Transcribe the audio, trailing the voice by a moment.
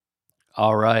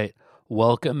All right,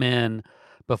 welcome in.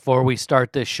 Before we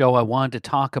start this show, I wanted to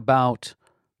talk about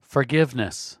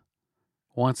forgiveness.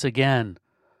 Once again,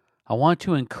 I want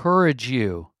to encourage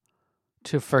you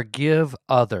to forgive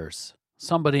others.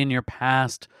 Somebody in your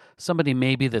past, somebody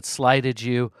maybe that slighted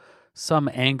you, some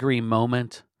angry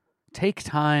moment. Take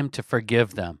time to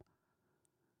forgive them.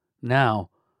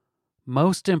 Now,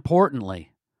 most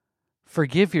importantly,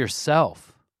 forgive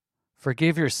yourself.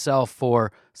 Forgive yourself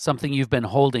for something you've been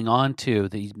holding on to,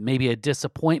 maybe a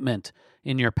disappointment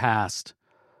in your past,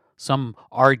 some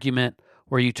argument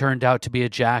where you turned out to be a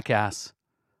jackass.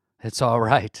 It's all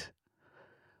right.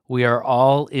 We are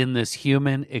all in this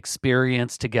human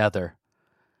experience together,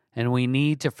 and we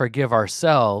need to forgive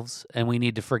ourselves and we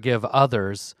need to forgive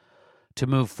others to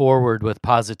move forward with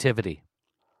positivity.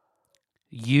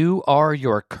 You are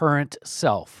your current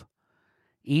self.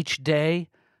 Each day,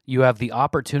 you have the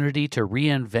opportunity to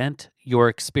reinvent your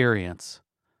experience.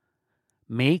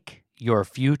 Make your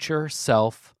future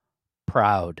self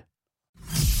proud.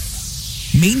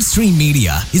 Mainstream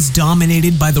media is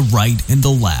dominated by the right and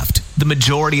the left. The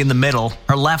majority in the middle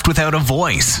are left without a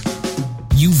voice.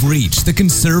 You've reached the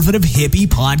Conservative Hippie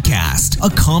Podcast,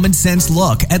 a common sense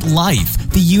look at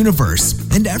life, the universe,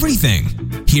 and everything.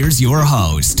 Here's your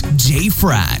host, Jay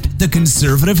Fratt, the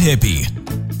Conservative Hippie.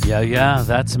 Yeah,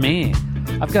 that's me.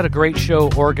 I've got a great show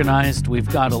organized. We've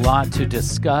got a lot to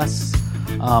discuss.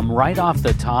 Right off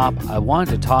the top, I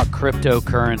wanted to talk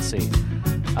cryptocurrency.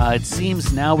 It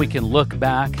seems now we can look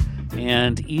back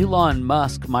and Elon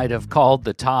Musk might have called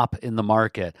the top in the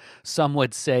market. Some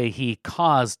would say he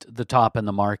caused the top in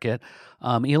the market.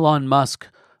 Elon Musk,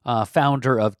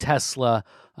 founder of Tesla,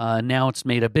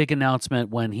 made a big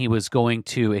announcement when he was going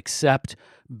to accept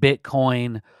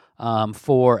Bitcoin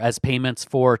as payments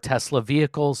for Tesla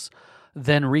vehicles.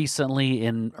 Then recently,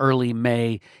 in early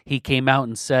May, he came out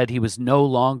and said he was no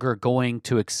longer going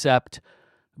to accept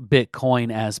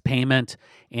Bitcoin as payment,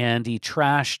 and he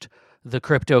trashed the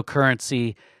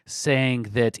cryptocurrency, saying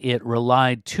that it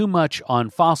relied too much on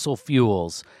fossil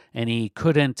fuels, and he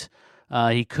couldn't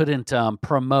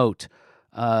promote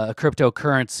a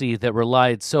cryptocurrency that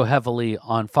relied so heavily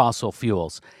on fossil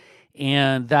fuels.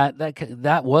 And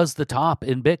that was the top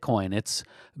in Bitcoin. It's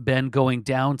been going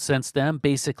down since then,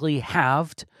 basically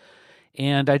halved.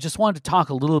 And I just wanted to talk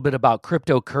a little bit about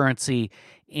cryptocurrency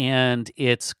and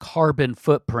its carbon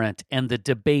footprint and the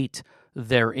debate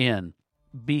therein.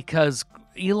 Because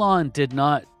Elon did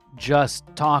not just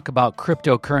talk about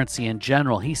cryptocurrency in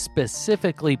general. He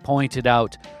specifically pointed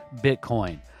out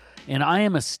Bitcoin. And I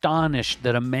am astonished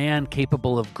that a man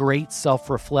capable of great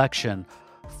self-reflection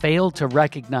failed to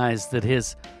recognize that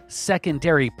his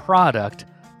secondary product,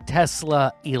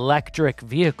 Tesla electric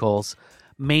vehicles,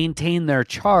 maintain their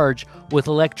charge with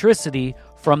electricity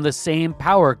from the same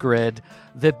power grid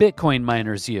that Bitcoin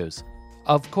miners use.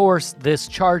 Of course, this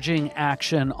charging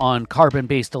action on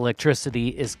carbon-based electricity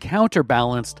is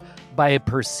counterbalanced by a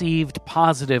perceived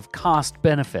positive cost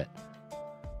benefit.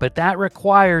 But that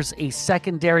requires a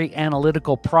secondary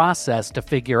analytical process to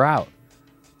figure out.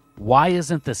 Why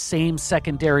isn't the same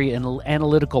secondary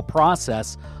analytical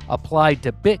process applied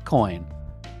to Bitcoin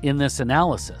in this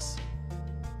analysis?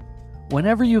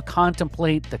 Whenever you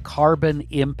contemplate the carbon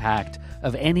impact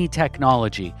of any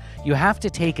technology, you have to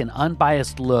take an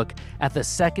unbiased look at the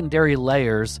secondary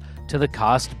layers to the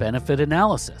cost-benefit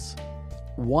analysis.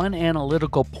 One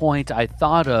analytical point I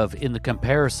thought of in the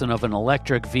comparison of an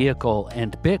electric vehicle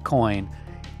and Bitcoin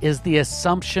is the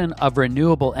assumption of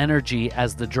renewable energy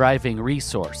as the driving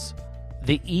resource.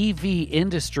 The EV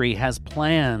industry has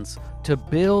plans to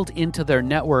build into their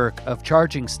network of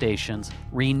charging stations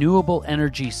renewable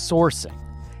energy sourcing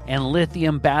and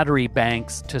lithium battery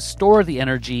banks to store the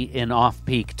energy in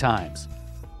off-peak times.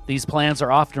 These plans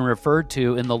are often referred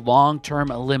to in the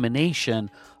long-term elimination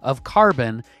of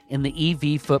carbon in the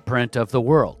EV footprint of the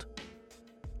world.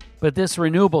 But this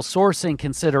renewable sourcing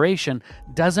consideration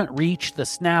doesn't reach the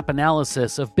snap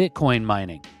analysis of Bitcoin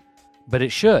mining, but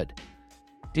it should.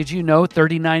 Did you know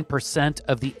 39%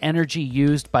 of the energy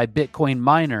used by Bitcoin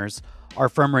miners are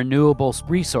from renewable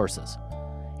resources?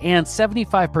 And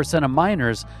 75% of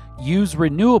miners use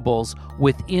renewables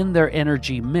within their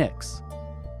energy mix.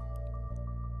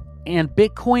 And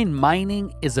Bitcoin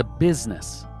mining is a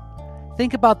business.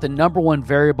 Think about the number one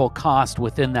variable cost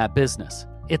within that business.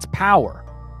 It's power.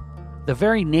 The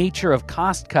very nature of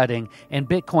cost cutting and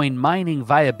Bitcoin mining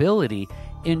viability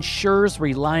ensures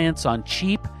reliance on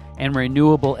cheap and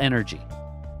renewable energy.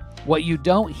 What you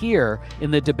don't hear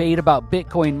in the debate about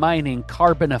Bitcoin mining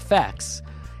carbon effects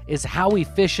is how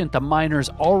efficient the miners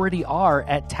already are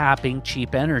at tapping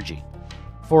cheap energy.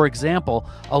 For example,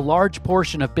 a large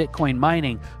portion of Bitcoin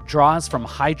mining draws from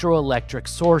hydroelectric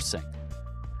sourcing.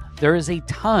 There is a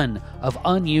ton of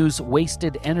unused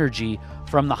wasted energy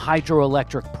from the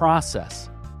hydroelectric process.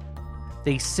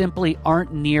 They simply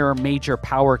aren't near major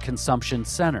power consumption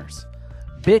centers.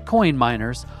 Bitcoin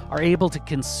miners are able to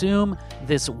consume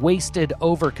this wasted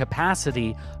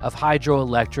overcapacity of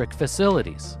hydroelectric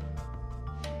facilities.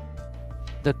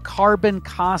 The carbon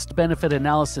cost-benefit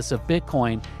analysis of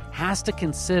Bitcoin has to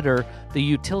consider the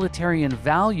utilitarian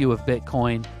value of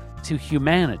Bitcoin to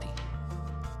humanity.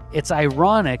 It's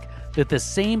ironic that the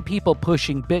same people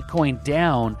pushing Bitcoin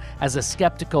down as a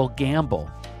skeptical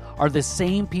gamble are the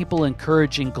same people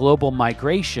encouraging global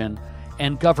migration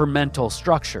and governmental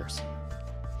structures.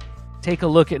 Take a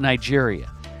look at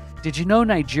Nigeria. Did you know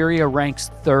Nigeria ranks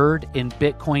third in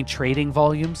Bitcoin trading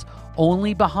volumes,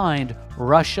 only behind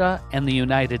Russia and the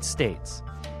United States?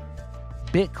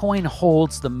 Bitcoin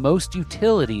holds the most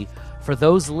utility for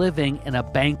those living in a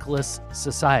bankless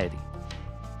society,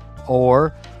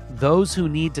 or those who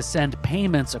need to send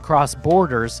payments across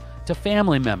borders to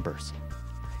family members.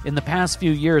 In the past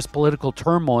few years, political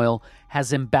turmoil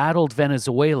has embattled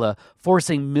Venezuela,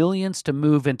 forcing millions to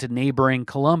move into neighboring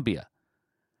Colombia.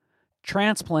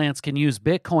 Transplants can use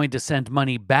Bitcoin to send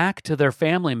money back to their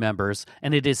family members,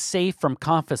 and it is safe from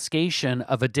confiscation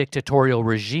of a dictatorial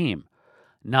regime.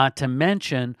 Not to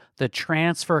mention the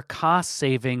transfer cost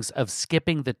savings of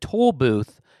skipping the toll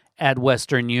booth at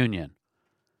Western Union.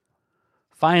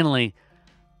 Finally,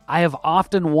 I have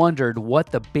often wondered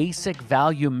what the basic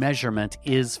value measurement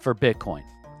is for Bitcoin.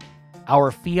 Our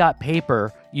fiat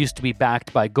paper used to be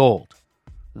backed by gold.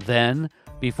 Then,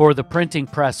 before the printing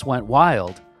press went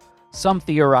wild, some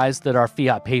theorized that our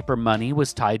fiat paper money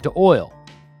was tied to oil.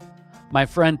 My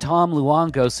friend Tom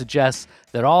Luongo suggests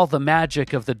that all the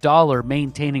magic of the dollar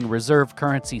maintaining reserve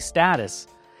currency status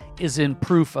is in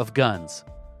proof of guns.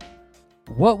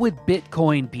 What would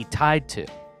Bitcoin be tied to?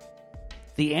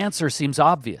 The answer seems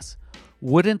obvious.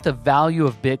 Wouldn't the value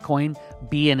of Bitcoin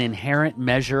be an inherent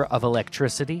measure of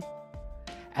electricity?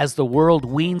 As the world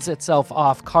weans itself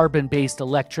off carbon-based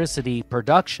electricity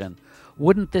production,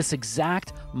 wouldn't this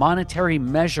exact monetary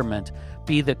measurement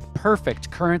be the perfect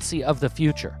currency of the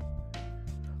future?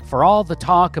 For all the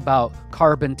talk about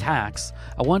carbon tax,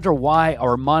 I wonder why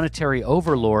our monetary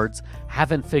overlords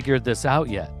haven't figured this out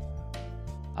yet.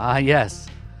 Ah, yes,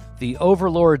 the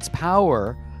overlord's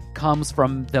power comes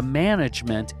from the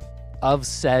management of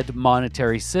said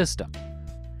monetary system.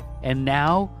 And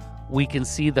now we can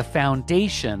see the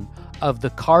foundation of the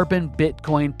carbon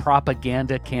Bitcoin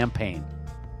propaganda campaign.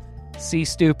 See,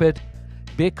 stupid?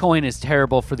 Bitcoin is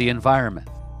terrible for the environment.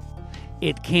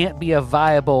 It can't be a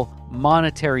viable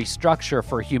monetary structure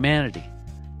for humanity.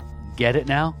 Get it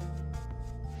now?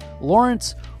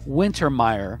 Lawrence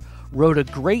Wintermeyer wrote a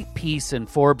great piece in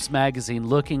Forbes magazine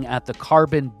looking at the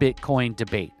carbon Bitcoin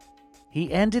debate.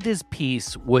 He ended his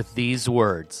piece with these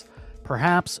words.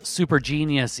 Perhaps super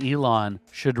genius Elon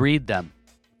should read them.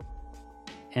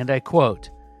 And I quote,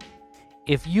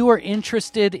 "If you are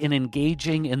interested in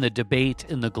engaging in the debate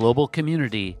in the global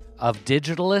community of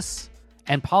digitalists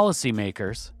and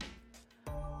policymakers,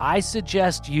 I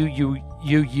suggest you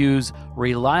use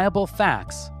reliable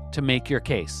facts to make your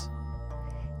case.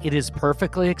 It is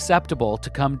perfectly acceptable to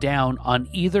come down on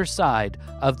either side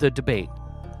of the debate,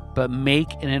 but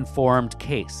make an informed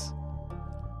case.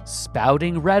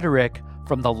 Spouting rhetoric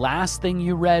from the last thing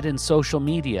you read in social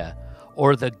media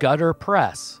or the gutter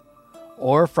press,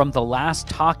 or from the last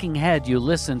talking head you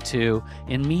listened to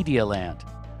in media land,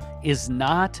 is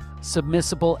not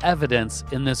submissible evidence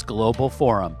in this global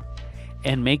forum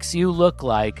and makes you look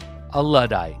like a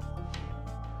Luddite."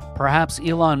 Perhaps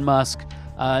Elon Musk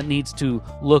needs to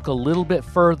look a little bit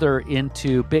further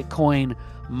into Bitcoin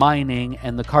mining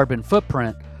and the carbon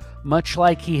footprint, much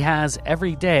like he has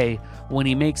every day when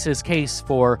he makes his case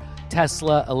for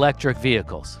Tesla electric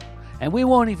vehicles. And we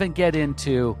won't even get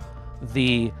into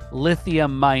the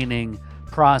lithium mining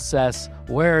process,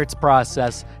 where it's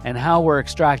processed, and how we're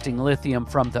extracting lithium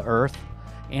from the earth,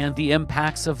 and the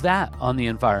impacts of that on the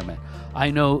environment. I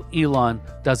know Elon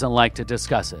doesn't like to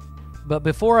discuss it. But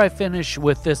before I finish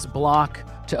with this block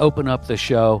to open up the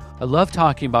show, I love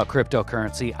talking about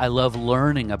cryptocurrency. I love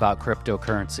learning about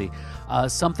cryptocurrency.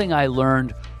 Something I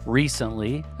learned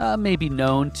recently, maybe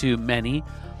known to many,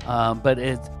 but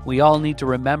we all need to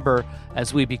remember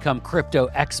as we become crypto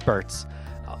experts,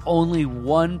 only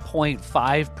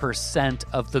 1.5%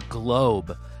 of the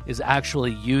globe is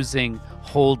actually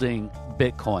holding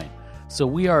Bitcoin. So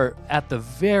we are at the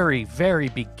very, very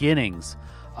beginnings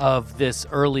of this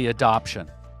early adoption.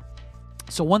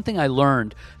 So one thing I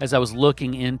learned as I was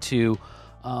looking into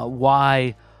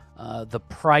why the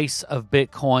price of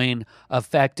Bitcoin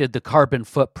affected the carbon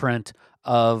footprint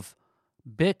of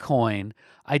Bitcoin,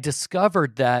 I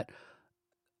discovered that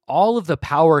all of the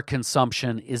power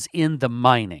consumption is in the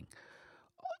mining.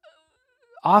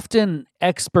 Often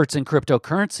experts in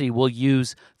cryptocurrency will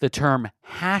use the term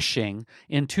hashing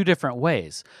in two different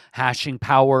ways. Hashing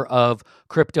power of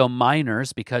crypto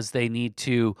miners because they need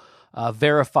to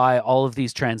verify all of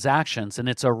these transactions, and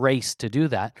it's a race to do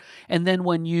that. And then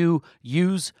when you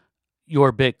use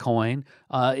your Bitcoin,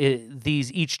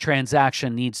 each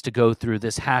transaction needs to go through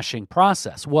this hashing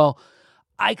process. Well,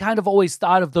 I kind of always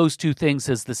thought of those two things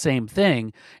as the same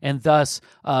thing, and thus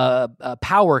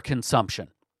power consumption.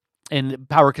 And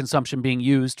power consumption being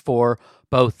used for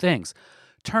both things.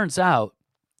 Turns out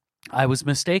I was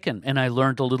mistaken, and I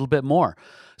learned a little bit more.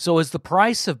 So as the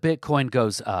price of Bitcoin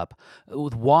goes up,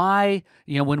 why,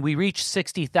 when we reached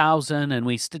 60,000 and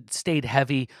we stayed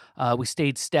heavy, we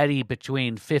stayed steady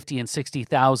between 50 and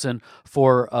 60,000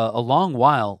 for a long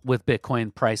while with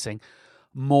Bitcoin pricing,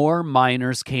 more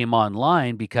miners came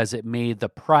online because it made the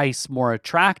price more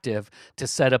attractive to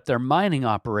set up their mining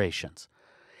operations.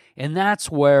 And that's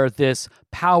where this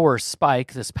power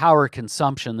spike, this power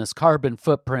consumption, this carbon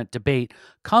footprint debate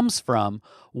comes from.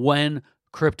 When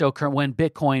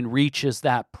Bitcoin reaches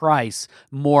that price,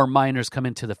 more miners come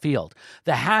into the field.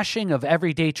 The hashing of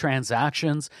everyday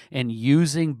transactions and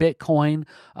using Bitcoin,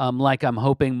 like I'm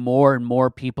hoping more and more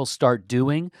people start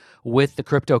doing with the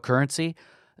cryptocurrency,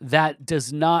 that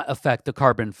does not affect the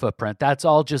carbon footprint. That's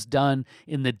all just done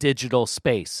in the digital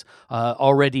space,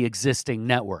 already existing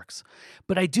networks.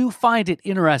 But I do find it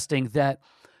interesting that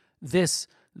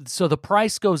so the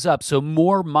price goes up, so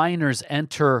more miners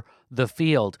enter the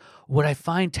field. What I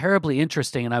find terribly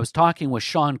interesting, and I was talking with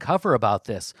Sean Cover about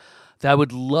this, that I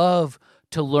would love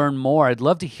to learn more. I'd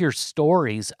love to hear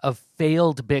stories of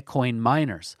failed Bitcoin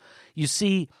miners. You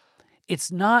see,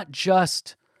 it's not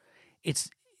just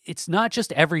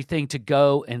everything to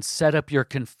go and set up your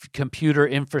computer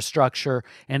infrastructure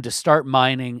and to start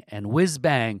mining and whiz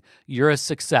bang, you're a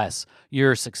success.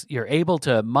 You're able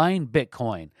to mine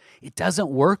Bitcoin. It doesn't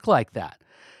work like that.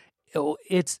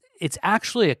 It's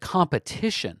actually a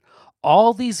competition.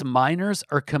 All these miners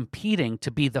are competing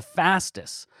to be the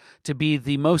fastest, to be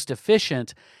the most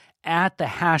efficient at the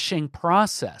hashing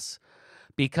process.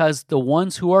 Because the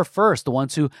ones who are first, the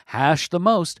ones who hash the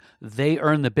most, they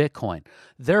earn the Bitcoin.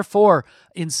 Therefore,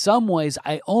 in some ways,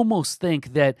 I almost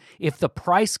think that if the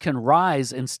price can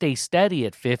rise and stay steady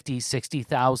at $50,000,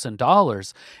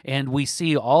 $60,000, and we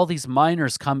see all these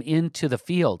miners come into the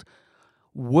field,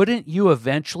 wouldn't you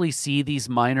eventually see these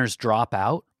miners drop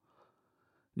out?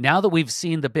 Now that we've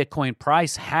seen the Bitcoin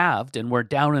price halved and we're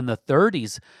down in the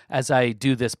 30s as I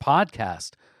do this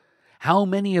podcast, how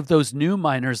many of those new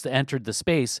miners that entered the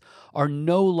space are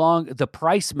no longer, the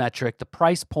price metric, the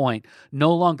price point,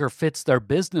 no longer fits their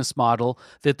business model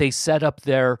that they set up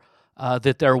their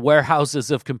warehouses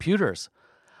of computers?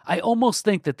 I almost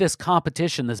think that this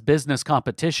competition, this business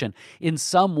competition, in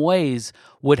some ways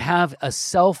would have a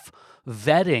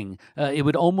self-vetting. It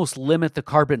would almost limit the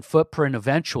carbon footprint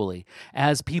eventually,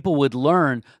 as people would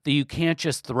learn that you can't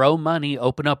just throw money,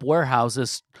 open up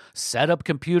warehouses, set up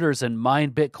computers, and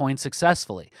mine Bitcoin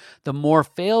successfully. The more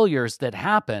failures that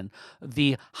happen,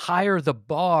 the higher the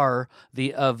bar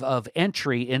of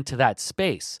entry into that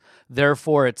space.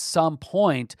 Therefore, at some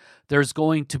point, there's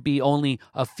going to be only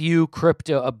a few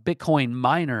Bitcoin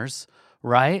miners,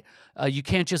 right? You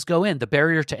can't just go in. The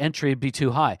barrier to entry would be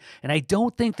too high. And I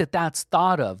don't think that that's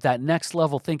thought of, that next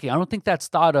level thinking. I don't think that's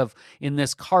thought of in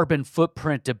this carbon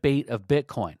footprint debate of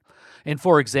Bitcoin. And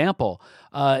for example,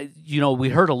 we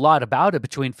heard a lot about it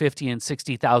between $50,000 and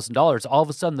 $60,000. All of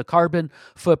a sudden, the carbon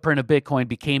footprint of Bitcoin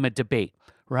became a debate,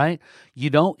 right? You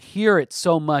don't hear it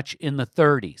so much in the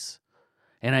 30s.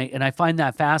 And I find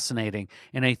that fascinating.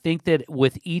 And I think that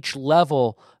with each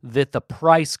level that the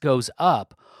price goes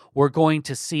up, we're going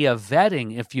to see a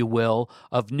vetting, if you will,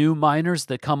 of new miners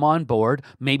that come on board.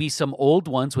 Maybe some old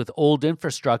ones with old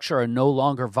infrastructure are no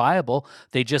longer viable.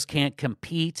 They just can't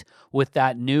compete with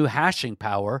that new hashing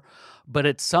power. But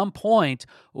at some point,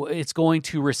 it's going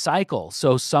to recycle.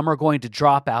 So some are going to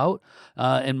drop out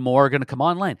and more are going to come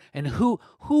online. And who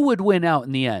would win out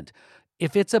in the end?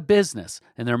 If it's a business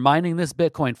and they're mining this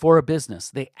Bitcoin for a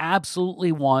business, they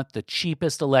absolutely want the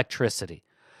cheapest electricity.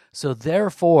 So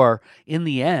therefore, in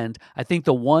the end, I think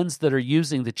the ones that are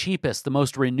using the cheapest, the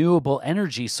most renewable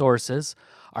energy sources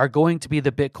are going to be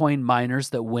the Bitcoin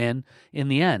miners that win in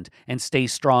the end and stay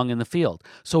strong in the field.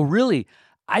 So really,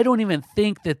 I don't even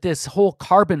think that this whole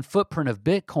carbon footprint of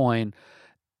Bitcoin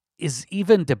is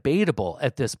even debatable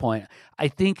at this point. I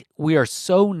think we are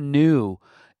so new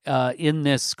in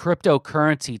this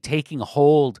cryptocurrency taking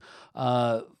hold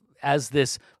as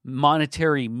this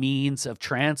monetary means of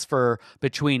transfer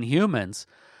between humans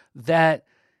that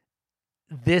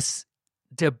this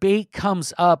debate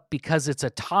comes up because it's a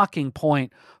talking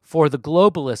point for the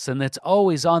globalists, and it's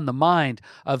always on the mind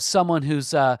of someone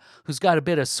who's got a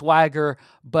bit of swagger.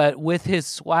 But with his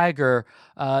swagger,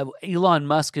 Elon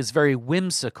Musk is very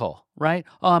whimsical, right?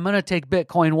 Oh, I'm going to take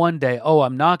Bitcoin one day. Oh,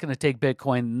 I'm not going to take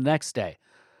Bitcoin the next day.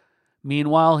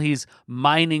 Meanwhile, he's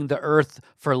mining the earth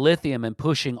for lithium and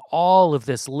pushing all of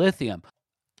this lithium.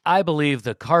 I believe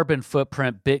the carbon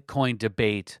footprint Bitcoin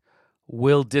debate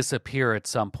will disappear at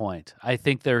some point. I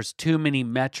think there's too many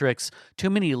metrics, too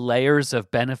many layers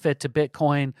of benefit to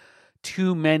Bitcoin,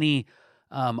 too many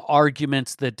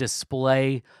arguments that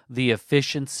display the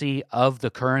efficiency of the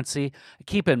currency.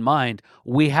 Keep in mind,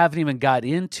 we haven't even got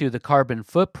into the carbon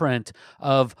footprint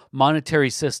of monetary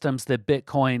systems that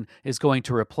Bitcoin is going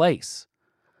to replace.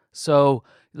 So,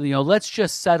 let's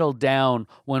just settle down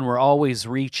when we're always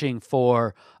reaching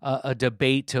for a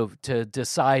debate to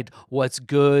decide what's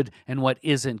good and what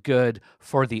isn't good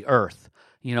for the earth.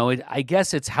 I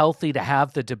guess it's healthy to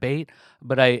have the debate,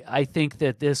 but I think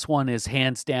that this one is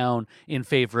hands down in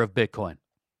favor of Bitcoin.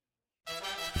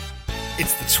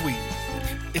 It's the tweet.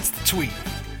 It's the tweet.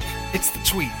 It's the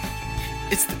tweet.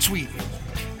 It's the tweet.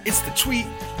 It's the tweet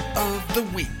of the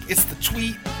week. It's the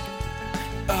tweet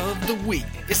of the week.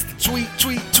 It's the tweet.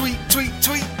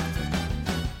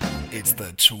 It's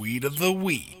the tweet of the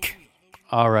week.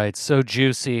 All right, so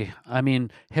juicy. I mean,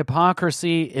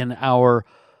 hypocrisy in our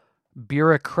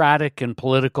bureaucratic and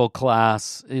political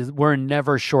class we're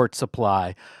never short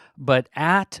supply. But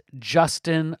at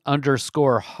Justin_Hart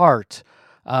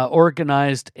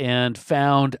organized and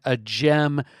found a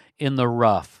gem in the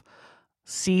rough.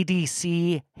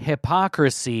 CDC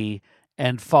hypocrisy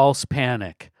and false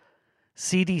panic.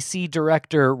 CDC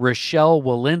Director Rochelle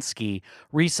Walensky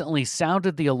recently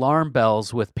sounded the alarm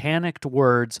bells with panicked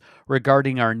words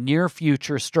regarding our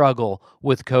near-future struggle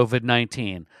with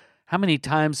COVID-19. How many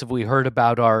times have we heard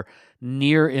about our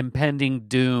near-impending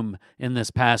doom in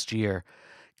this past year?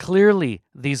 Clearly,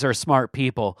 these are smart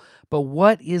people, but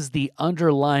what is the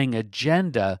underlying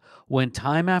agenda when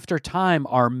time after time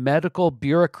our medical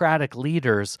bureaucratic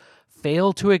leaders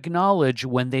fail to acknowledge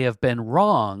when they have been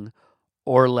wrong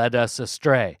or led us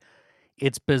astray?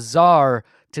 It's bizarre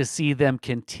to see them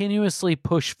continuously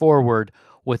push forward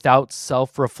without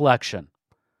self-reflection.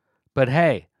 But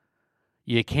hey,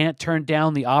 you can't turn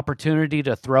down the opportunity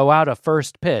to throw out a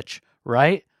first pitch,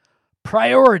 right?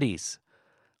 Priorities.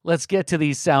 Let's get to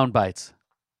these sound bites.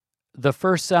 The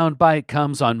first sound bite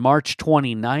comes on March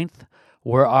 29th,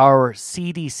 where our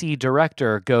CDC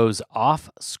director goes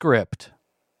off script.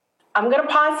 I'm going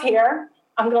to pause here.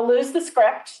 I'm going to lose the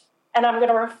script. And I'm going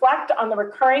to reflect on the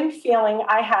recurring feeling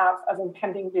I have of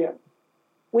impending doom.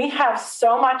 We have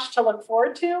so much to look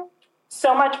forward to,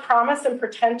 so much promise and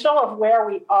potential of where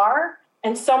we are,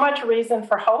 and so much reason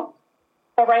for hope.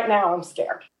 But right now, I'm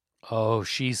scared. Oh,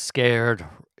 she's scared.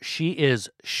 She is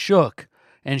shook.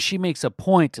 And she makes a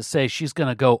point to say she's going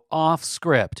to go off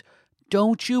script.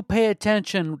 Don't you pay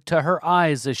attention to her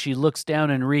eyes as she looks down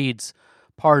and reads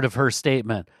part of her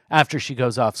statement after she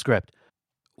goes off script.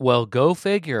 Well, go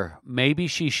figure. Maybe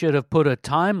she should have put a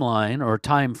timeline or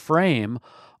time frame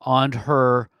on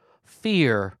her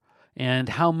fear and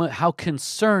how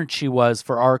concerned she was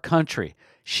for our country.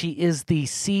 She is the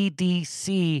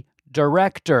CDC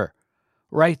director,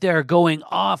 right there going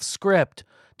off script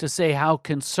to say how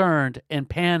concerned and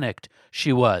panicked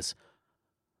she was.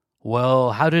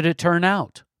 Well, how did it turn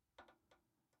out?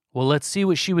 Well, let's see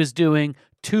what she was doing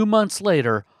 2 months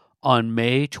later on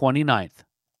May 29th.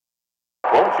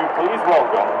 Won't you please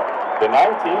welcome the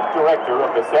 19th Director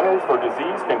of the Centers for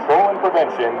Disease Control and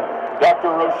Prevention, Dr.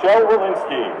 Rochelle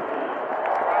Walensky.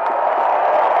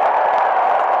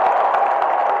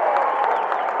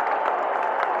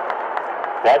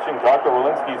 Catching Dr.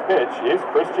 Walensky's pitch is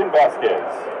Christian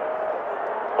Vasquez.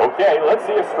 Okay, let's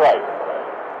see a strike.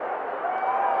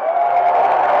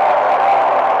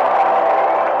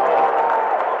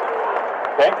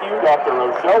 Thank you, Dr.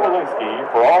 Rochelle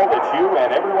Walensky, for all that you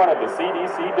and everyone at the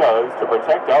CDC does to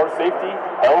protect our safety,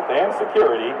 health, and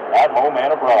security at home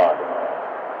and abroad.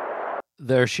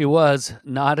 There she was,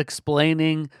 not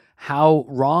explaining how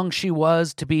wrong she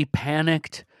was to be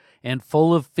panicked and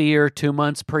full of fear 2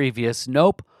 months previous.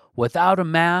 Nope, without a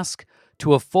mask,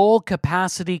 to a full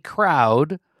capacity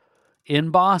crowd in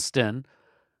Boston,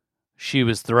 she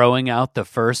was throwing out the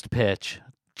first pitch.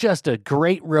 Just a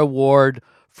great reward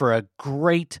for a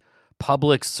great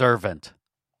public servant.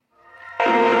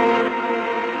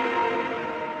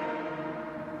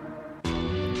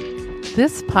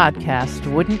 This podcast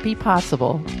wouldn't be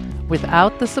possible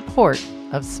without the support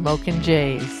of Smokin'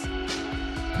 Jays.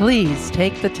 Please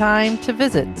take the time to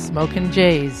visit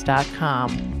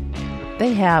smokinjays.com.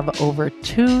 They have over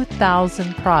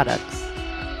 2,000 products,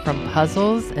 from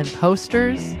puzzles and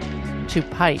posters to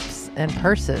pipes and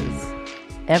purses.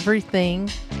 Everything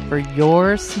for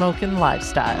your smokin'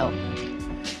 lifestyle.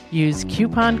 Use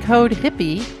coupon code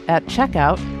HIPPIE at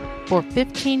checkout for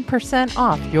 15%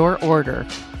 off your order.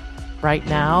 Right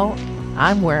now,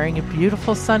 I'm wearing a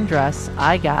beautiful sundress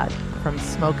I got from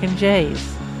Smokin'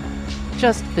 Jays.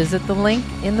 Just visit the link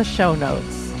in the show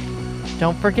notes.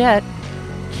 Don't forget,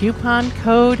 coupon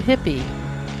code HIPPIE.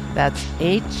 That's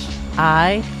HIPPIE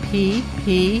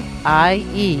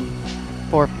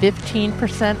for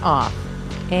 15% off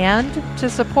and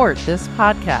to support this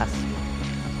podcast.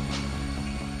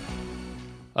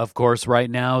 Of course,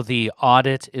 right now the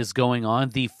audit is going on.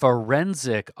 The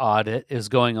forensic audit is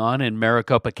going on in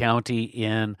Maricopa County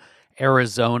in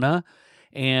Arizona.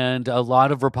 And a lot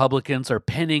of Republicans are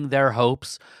pinning their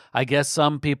hopes. I guess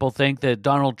some people think that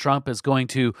Donald Trump is going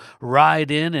to ride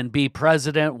in and be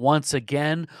president once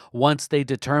again once they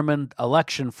determine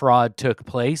election fraud took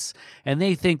place. And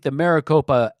they think the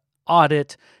Maricopa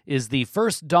audit is the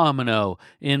first domino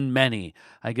in many.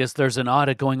 I guess there's an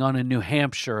audit going on in New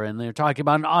Hampshire, and they're talking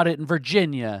about an audit in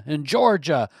Virginia and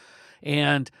Georgia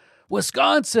and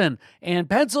Wisconsin and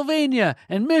Pennsylvania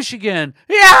and Michigan.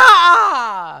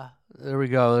 Yeah! There we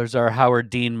go. There's our Howard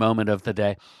Dean moment of the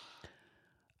day.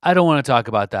 I don't want to talk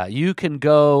about that. You can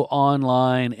go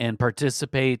online and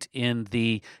participate in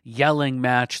the yelling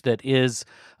match that is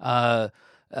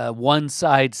one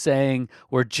side saying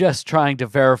we're just trying to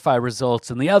verify results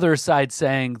and the other side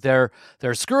saying they're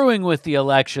screwing with the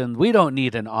election. We don't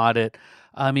need an audit.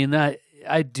 I mean,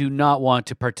 I do not want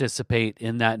to participate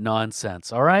in that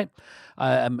nonsense. All right.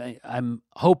 I'm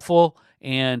hopeful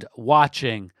and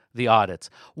watching the audits.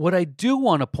 What I do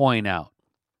want to point out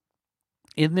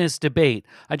in this debate,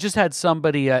 I just had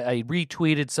somebody, I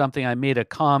retweeted something, I made a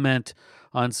comment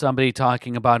on somebody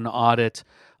talking about an audit.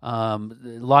 A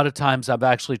lot of times I've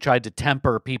actually tried to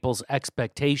temper people's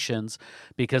expectations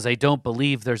because I don't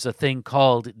believe there's a thing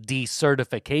called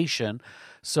decertification,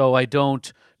 so I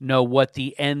don't know what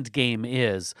the end game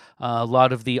is. A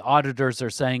lot of the auditors are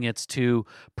saying it's to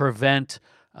prevent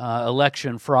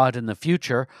election fraud in the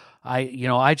future.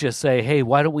 I just say, hey,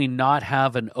 why don't we not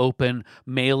have an open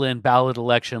mail-in ballot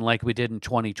election like we did in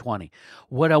 2020?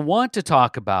 What I want to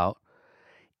talk about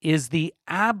is the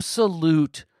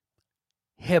absolute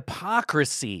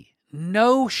hypocrisy,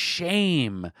 no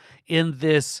shame in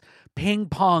this ping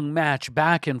pong match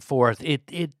back and forth.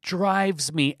 It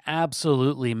drives me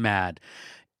absolutely mad.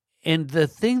 And the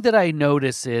thing that I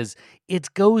notice is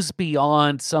it goes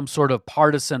beyond some sort of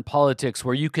partisan politics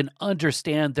where you can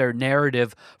understand their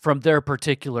narrative from their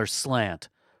particular slant,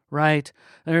 right?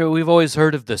 We've always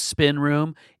heard of the spin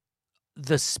room.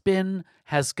 The spin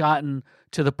has gotten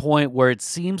to the point where it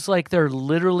seems like they're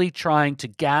literally trying to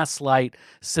gaslight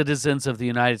citizens of the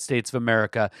United States of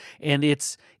America, and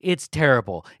it's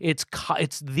terrible. It's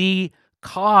the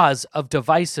cause of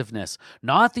divisiveness,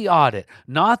 not the audit,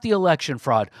 not the election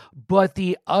fraud, but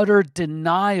the utter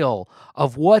denial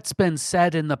of what's been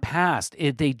said in the past.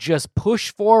 They just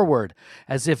push forward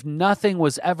as if nothing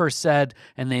was ever said,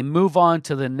 and they move on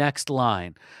to the next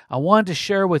line. I wanted to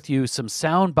share with you some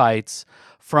sound bites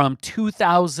from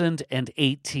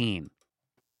 2018.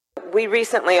 We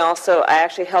recently I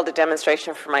actually held a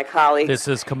demonstration for my colleagues. This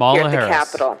is Kamala here at the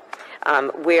Harris, Capitol,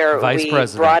 where Vice we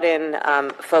President. brought in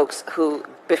folks who,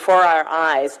 before our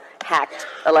eyes, hacked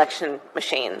election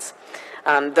machines.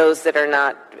 Those that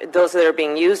are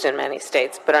being used in many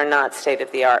states, but are not state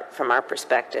of the art from our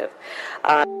perspective.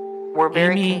 We're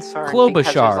very Amy concerned Klobuchar.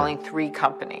 because there's only 3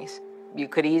 companies. You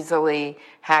could easily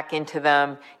hack into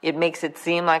them. It makes it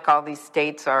seem like all these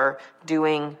states are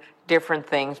doing different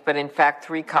things, but in fact,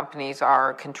 3 companies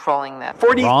are controlling that.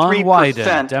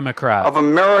 43% Democrat. of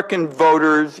American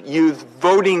voters use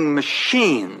voting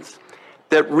machines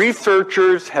that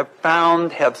researchers have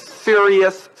found have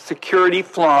serious security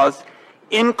flaws,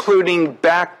 including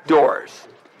backdoors.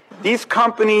 These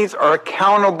companies are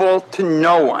accountable to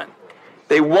no one.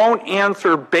 They won't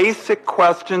answer basic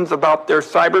questions about their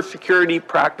cybersecurity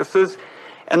practices,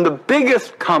 and the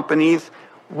biggest companies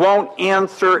won't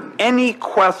answer any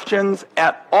questions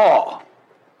at all.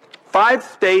 5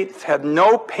 states have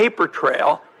no paper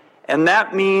trail, and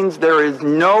that means there is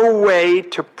no way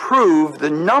to prove the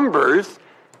numbers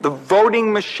the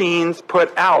voting machines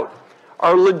put out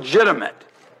are legitimate.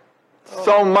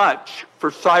 So much for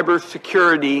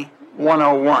cybersecurity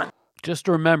 101. Just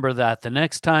remember that the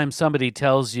next time somebody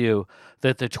tells you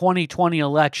that the 2020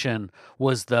 election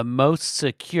was the most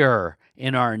secure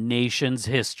in our nation's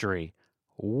history.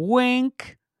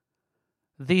 Wink.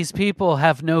 These people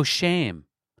have no shame.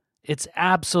 It's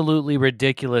absolutely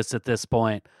ridiculous at this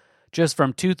point. Just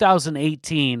from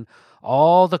 2018,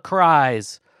 all the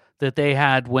cries that they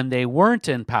had when they weren't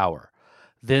in power.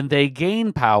 Then they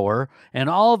gain power, and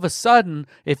all of a sudden,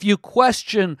 if you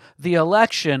question the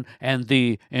election and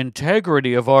the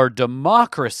integrity of our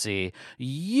democracy,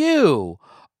 you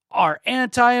are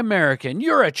anti-American.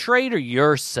 You're a traitor.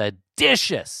 You're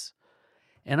seditious.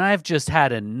 And I've just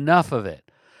had enough of it.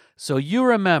 So you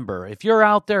remember, if you're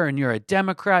out there and you're a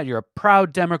Democrat, you're a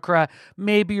proud Democrat,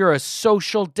 maybe you're a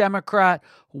social Democrat,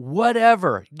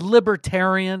 whatever,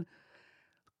 libertarian,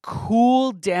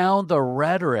 cool down the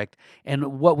rhetoric.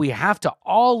 And what we have to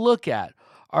all look at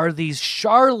are these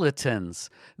charlatans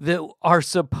that are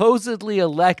supposedly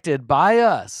elected by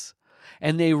us,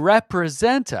 and they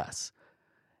represent us.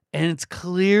 And it's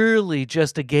clearly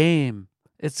just a game.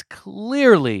 It's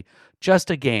clearly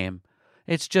just a game.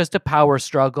 It's just a power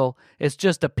struggle. It's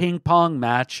just a ping-pong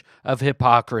match of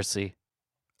hypocrisy.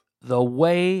 The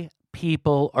way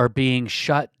people are being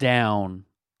shut down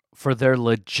for their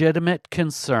legitimate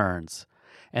concerns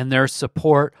and their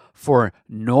support for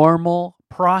normal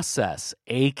process,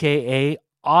 aka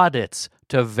audits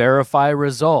to verify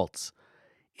results,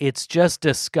 it's just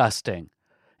disgusting.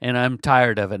 And I'm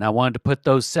tired of it. And I wanted to put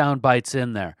those sound bites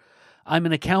in there. I'm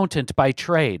an accountant by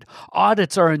trade.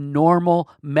 Audits are a normal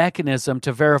mechanism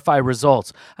to verify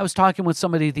results. I was talking with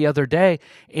somebody the other day,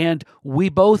 and we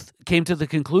both came to the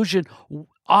conclusion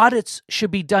audits should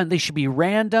be done. They should be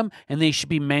random, and they should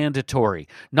be mandatory,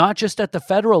 not just at the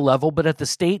federal level, but at the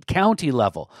state, county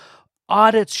level.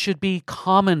 Audits should be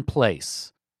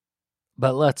commonplace.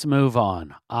 But let's move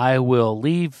on. I will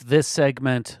leave this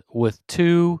segment with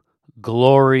 2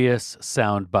 glorious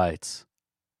sound bites.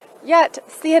 Yet,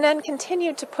 CNN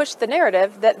continued to push the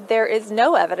narrative that there is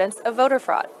no evidence of voter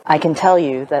fraud. I can tell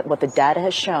you that what the data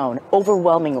has shown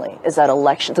overwhelmingly is that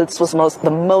this was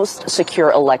the most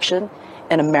secure election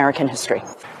in American history.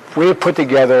 We have put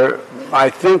together, I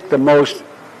think, the most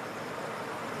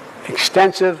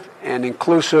extensive and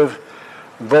inclusive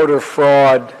voter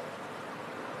fraud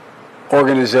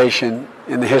organization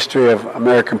in the history of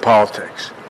American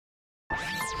politics.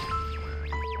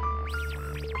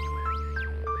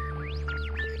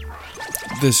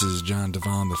 This is John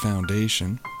Devon, the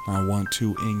Foundation. I want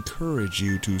to encourage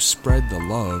you to spread the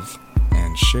love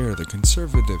and share the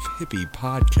Conservative Hippie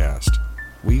podcast.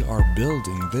 We are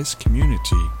building this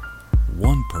community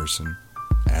one person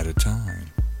at a time.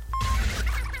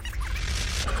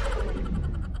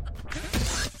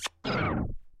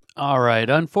 All right.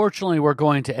 Unfortunately, we're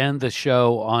going to end the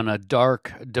show on a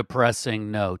dark,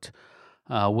 depressing note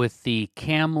with the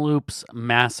Kamloops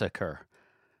Massacre.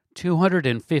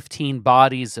 215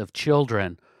 bodies of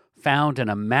children found in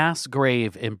a mass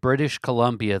grave in British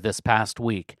Columbia this past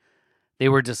week. They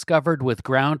were discovered with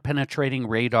ground-penetrating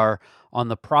radar on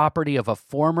the property of a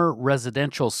former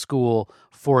residential school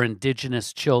for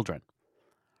Indigenous children.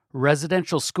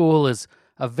 Residential school is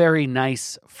a very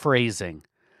nice phrasing.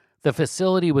 The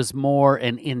facility was more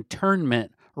an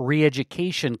internment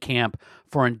re-education camp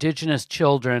for Indigenous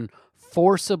children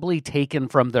forcibly taken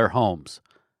from their homes.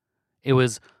 It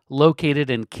was located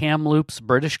in Kamloops,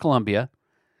 British Columbia,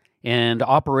 and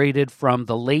operated from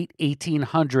the late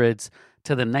 1800s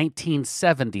to the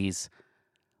 1970s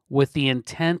with the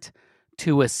intent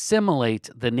to assimilate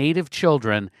the native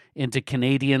children into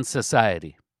Canadian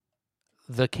society.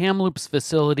 The Kamloops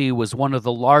facility was one of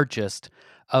the largest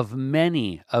of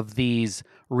many of these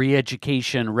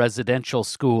re-education residential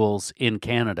schools in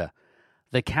Canada.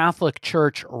 The Catholic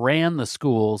Church ran the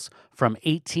schools from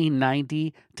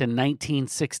 1890 to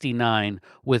 1969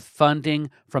 with funding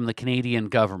from the Canadian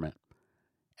government.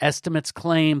 Estimates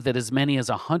claim that as many as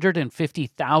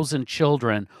 150,000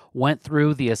 children went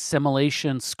through the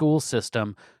assimilation school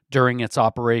system during its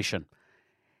operation.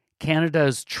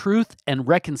 Canada's Truth and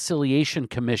Reconciliation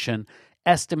Commission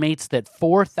estimates that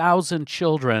 4,000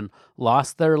 children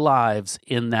lost their lives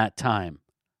in that time.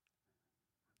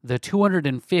 The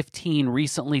 215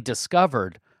 recently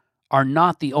discovered are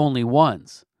not the only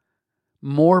ones.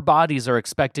 More bodies are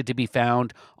expected to be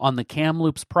found on the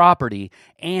Kamloops property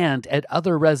and at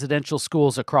other residential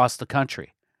schools across the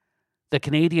country. The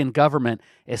Canadian government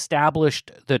established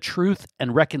the Truth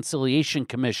and Reconciliation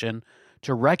Commission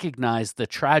to recognize the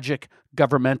tragic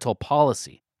governmental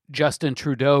policy. Justin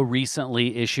Trudeau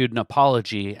recently issued an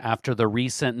apology after the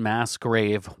recent mass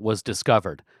grave was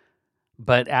discovered.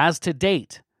 But as to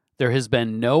date, there has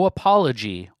been no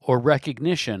apology or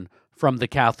recognition from the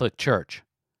Catholic Church.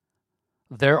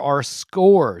 There are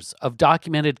scores of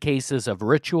documented cases of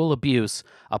ritual abuse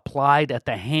applied at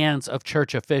the hands of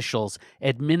church officials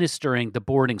administering the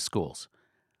boarding schools.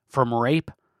 From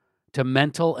rape to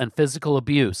mental and physical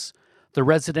abuse, the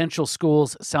residential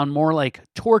schools sound more like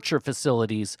torture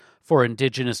facilities for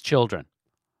indigenous children.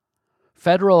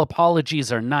 Federal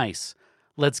apologies are nice.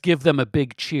 Let's give them a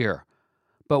big cheer.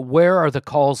 But where are the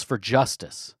calls for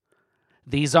justice?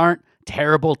 These aren't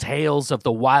terrible tales of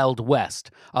the Wild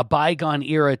West, a bygone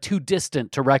era too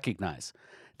distant to recognize.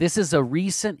 This is a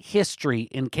recent history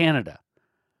in Canada.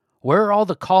 Where are all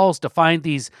the calls to find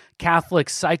these Catholic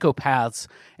psychopaths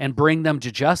and bring them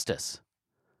to justice?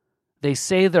 They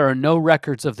say there are no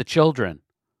records of the children.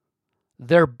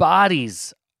 Their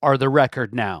bodies are the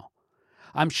record now.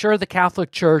 I'm sure the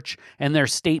Catholic Church and their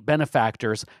state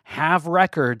benefactors have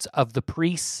records of the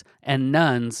priests and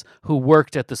nuns who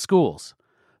worked at the schools.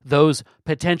 Those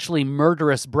potentially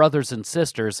murderous brothers and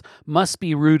sisters must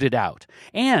be rooted out.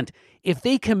 And if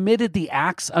they committed the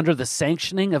acts under the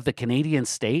sanctioning of the Canadian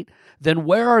state, then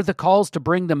where are the calls to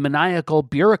bring the maniacal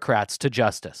bureaucrats to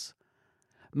justice?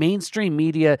 Mainstream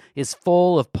media is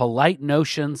full of polite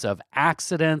notions of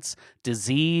accidents,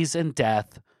 disease, and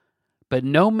death, but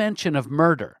no mention of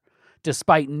murder,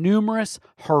 despite numerous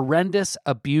horrendous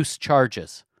abuse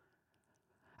charges.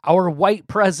 Our white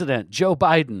president, Joe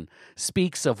Biden,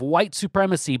 speaks of white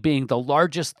supremacy being the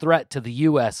largest threat to the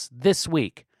U.S. this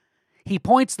week. He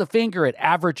points the finger at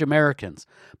average Americans,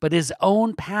 but his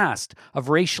own past of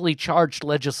racially charged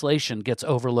legislation gets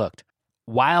overlooked.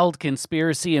 Wild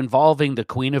conspiracy involving the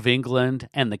Queen of England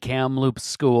and the Kamloops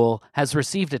School has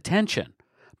received attention,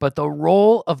 but the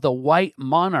role of the white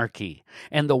monarchy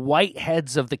and the white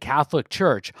heads of the Catholic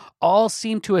Church all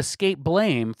seem to escape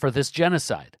blame for this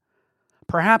genocide.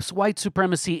 Perhaps white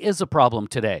supremacy is a problem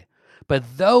today,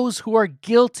 but those who are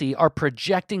guilty are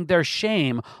projecting their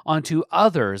shame onto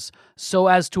others so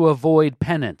as to avoid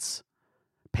penance.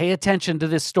 Pay attention to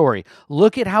this story.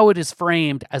 Look at how it is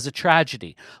framed as a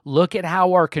tragedy. Look at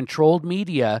how our controlled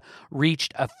media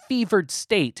reached a fevered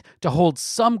state to hold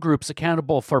some groups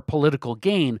accountable for political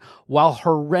gain, while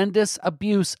horrendous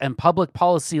abuse and public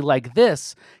policy like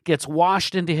this gets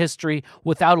washed into history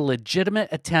without a legitimate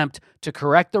attempt to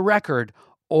correct the record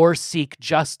or seek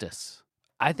justice.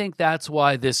 I think that's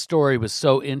why this story was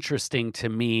so interesting to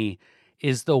me,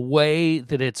 is the way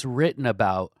that it's written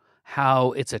about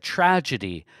how it's a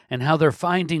tragedy and how they're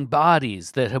finding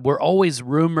bodies that were always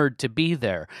rumored to be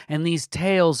there and these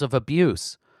tales of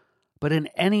abuse. But in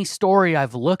any story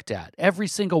I've looked at, every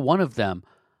single one of them,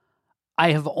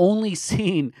 I have only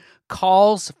seen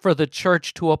calls for the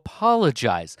church to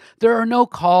apologize. There are no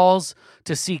calls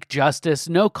to seek justice,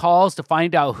 no calls to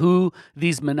find out who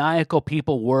these maniacal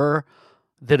people were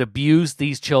that abused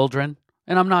these children.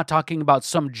 And I'm not talking about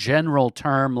some general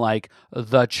term like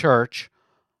the church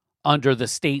under the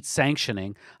state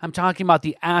sanctioning. I'm talking about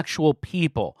the actual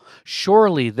people.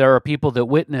 Surely there are people that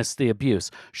witnessed the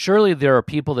abuse. Surely there are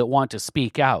people that want to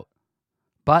speak out.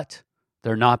 But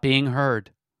they're not being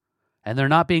heard. And they're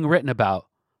not being written about.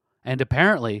 And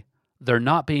apparently, they're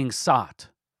not being sought.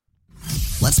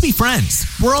 Let's be friends.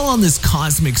 We're all on this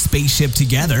cosmic spaceship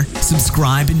together.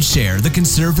 Subscribe and share the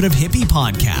Conservative Hippie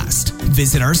Podcast.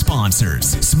 Visit our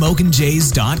sponsors,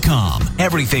 SmokinJays.com.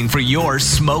 Everything for your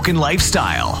smoking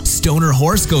lifestyle.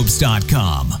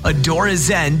 StonerHoroscopes.com. Adora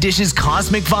Zen dishes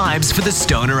cosmic vibes for the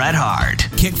stoner at heart.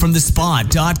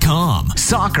 KickFromTheSpot.com.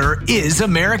 Soccer is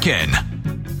American.